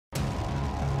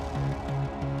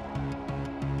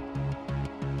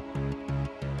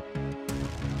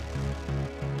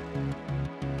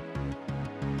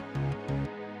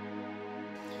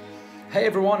Hey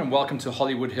everyone, and welcome to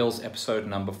Hollywood Hills episode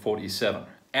number 47.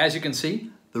 As you can see,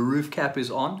 the roof cap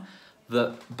is on.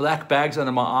 The black bags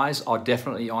under my eyes are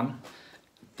definitely on.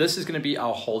 This is going to be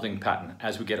our holding pattern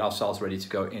as we get ourselves ready to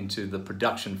go into the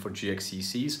production for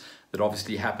Gxccs that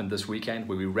obviously happened this weekend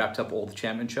where we wrapped up all the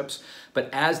championships. But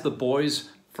as the boys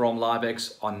from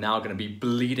LiveX are now going to be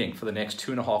bleeding for the next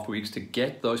 2.5 weeks to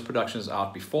get those productions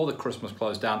out before the Christmas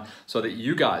close down so that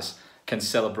you guys can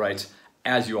celebrate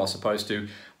as you are supposed to,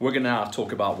 we're going to now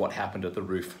talk about what happened at the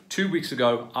roof. 2 weeks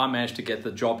ago, I managed to get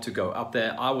the job to go up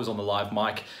there. I was on the live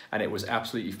mic and it was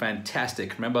absolutely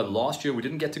fantastic. Remember last year we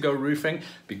didn't get to go roofing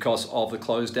because of the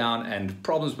close down and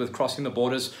problems with crossing the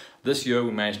borders. This year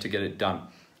we managed to get it done.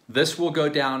 This will go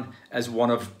down as one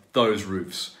of those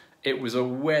roofs. It was a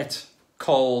wet,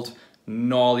 cold,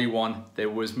 gnarly one. There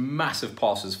was massive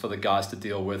passes for the guys to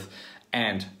deal with.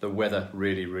 And the weather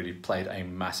really played a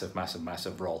massive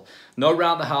role. No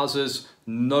round the houses,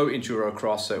 no enduro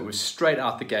cross, so it was straight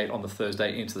out the gate on the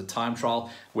Thursday into the time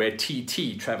trial where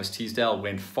Travis Teasdale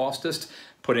went fastest,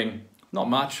 putting not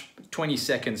much, 20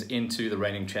 seconds into the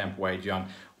reigning champ Wade Young.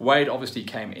 Wade obviously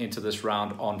came into this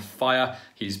round on fire.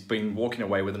 He's been walking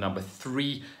away with the number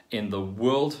 3 in the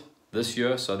world this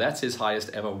year, so that's his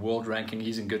highest ever world ranking.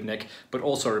 He's in good nick. But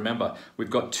also remember, we've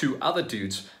got 2 other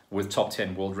dudes with top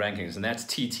 10 world rankings, and that's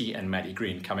TT and Matty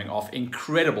Green coming off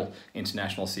incredible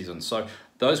international seasons. So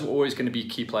those were always going to be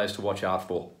key players to watch out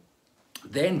for.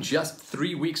 Then just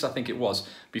 3 weeks, I think it was,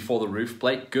 before the roof,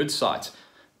 Blake Goodsight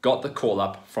got the call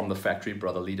up from the factory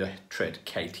brother leader tread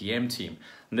KTM team.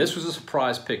 And this was a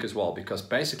surprise pick as well because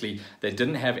basically they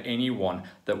didn't have anyone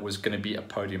that was going to be a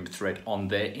podium threat on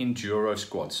their enduro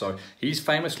squad. So he's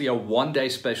famously a one-day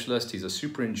specialist. He's a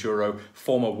super enduro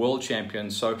former world champion.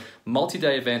 So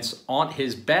multi-day events aren't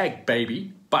his bag,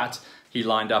 baby, but he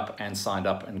lined up and signed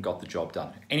up and got the job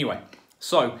done. Anyway,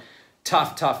 so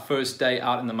tough first day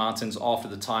out in the mountains after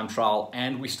the time trial,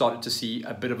 and we started to see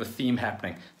a bit of a theme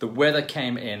happening. The weather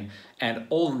came in, and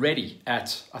already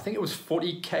at, I think it was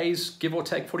 40 Ks, give or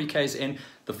take 40 Ks in,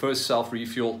 the first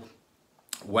self-refuel,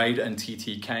 Wade and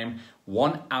TT came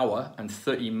 1 hour and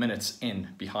 30 minutes in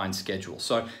behind schedule.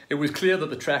 So it was clear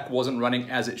that the track wasn't running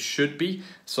as it should be,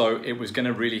 so it was going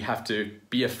to really have to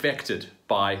be affected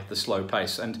by the slow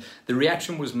pace. And the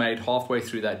reaction was made halfway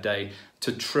through that day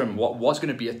to trim what was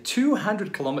going to be a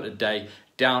 200-kilometer day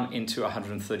down into a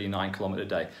 139-kilometer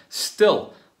day.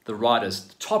 Still, the riders,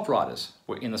 the top riders,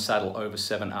 were in the saddle over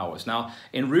 7 hours. Now,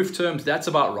 in roof terms, that's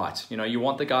about right. You know, you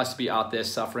want the guys to be out there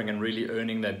suffering and really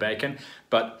earning their bacon,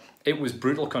 but it was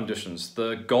brutal conditions.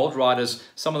 The gold riders,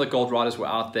 some of the gold riders were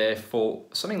out there for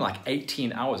something like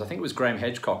 18 hours. I think it was Graham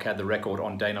Hedgecock had the record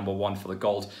on day number 1 for the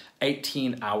gold,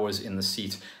 18 hours in the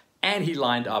seat. And he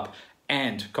lined up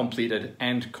and completed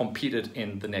and competed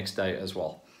in the next day as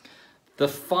well. The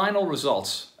final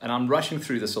results, and I'm rushing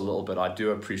through this a little bit, I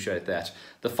do appreciate that.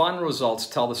 The final results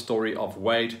tell the story of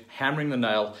Wade hammering the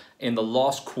nail in the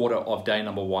last quarter of day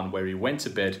number 1 where he went to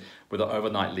bed with an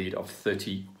overnight lead of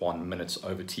 31 minutes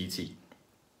over TT.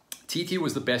 TT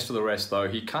was the best of the rest though.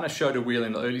 He kind of showed a wheel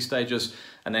in the early stages,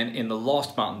 and then in the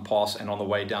last mountain pass and on the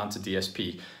way down to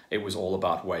DSP, it was all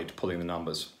about Wade pulling the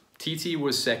numbers. TT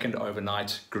was second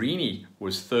overnight, Greeny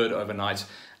was third overnight,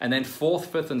 and then 4th,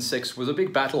 5th, and 6th was a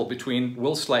big battle between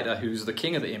Will Slater, who's the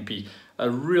king of the MP, a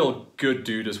real good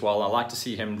dude as well. I like to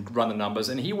see him run the numbers,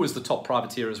 and he was the top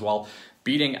privateer as well,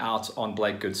 beating out on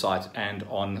Blake Goodsight and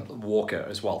on Walker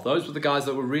as well. Those were the guys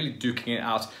that were really duking it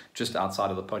out just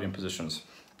outside of the podium positions.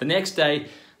 The next day,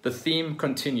 the theme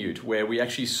continued where we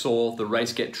actually saw the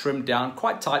race get trimmed down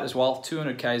quite tight as well,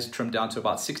 200 Ks trimmed down to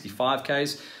about 65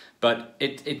 Ks. But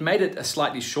it made it a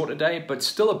slightly shorter day, but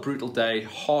still a brutal day,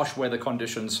 harsh weather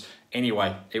conditions.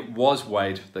 Anyway, it was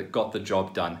Wade that got the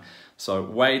job done. So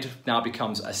Wade now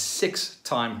becomes a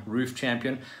 6-time roof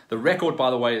champion. The record, by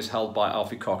the way, is held by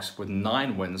Alfie Cox with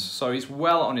 9 wins, so he's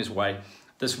well on his way.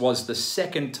 This was the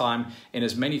 2nd time in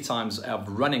as many times of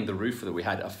running the roof that we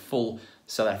had a full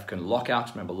South African lockout.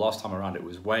 Remember, last time around it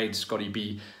was Wade, Scotty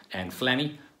B, and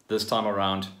Flanny. This time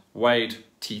around, Wade,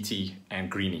 TT, and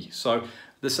Greeny. So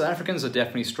the South Africans are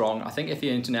definitely strong. I think if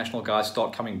the international guys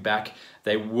start coming back,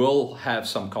 they will have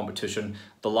some competition.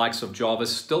 The likes of Jarvis,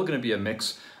 still going to be a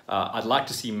mix. I'd like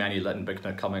to see Manny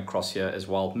Lettenbichner coming across here as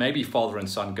well. Maybe father and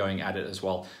son going at it as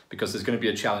well, because there's going to be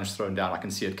a challenge thrown down. I can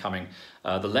see it coming.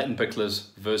 The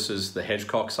Lettenbichlers versus the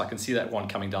Hedgecocks. I can see that one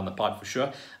coming down the pipe for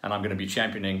sure. And I'm going to be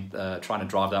championing, trying to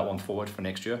drive that one forward for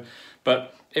next year.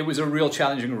 But it was a real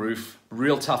challenging roof,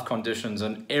 real tough conditions,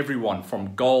 and everyone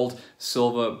from gold,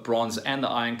 silver, bronze, and the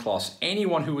iron class,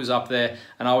 anyone who was up there,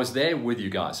 and I was there with you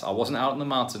guys. I wasn't out in the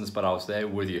mountains, but I was there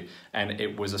with you, and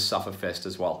it was a sufferfest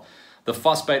as well. The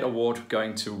Fussbait Award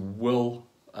going to Wild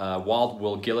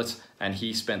Will Gillett, and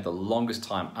he spent the longest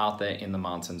time out there in the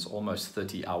mountains, almost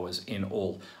 30 hours in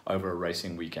all over a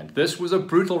racing weekend. This was a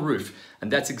brutal roof,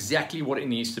 and that's exactly what it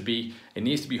needs to be. It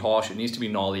needs to be harsh, it needs to be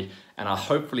gnarly, and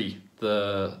hopefully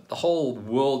the whole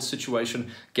world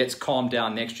situation gets calmed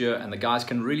down next year and the guys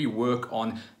can really work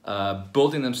on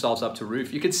building themselves up to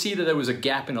roof. You could see that there was a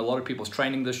gap in a lot of people's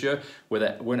training this year where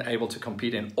they weren't able to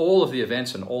compete in all of the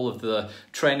events and all of the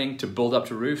training to build up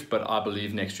to roof, but I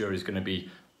believe next year is going to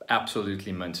be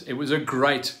absolutely mint. It was a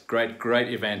great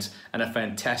event and a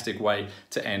fantastic way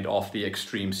to end off the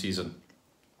extreme season.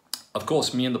 Of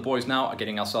course, me and the boys now are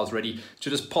getting ourselves ready to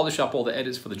just polish up all the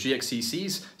edits for the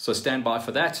Gxccs, so stand by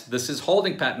for that. This is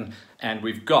Holding Pattern, and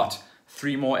we've got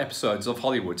 3 more episodes of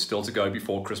Hollywood still to go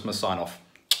before Christmas sign-off.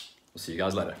 We'll see you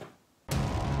guys later.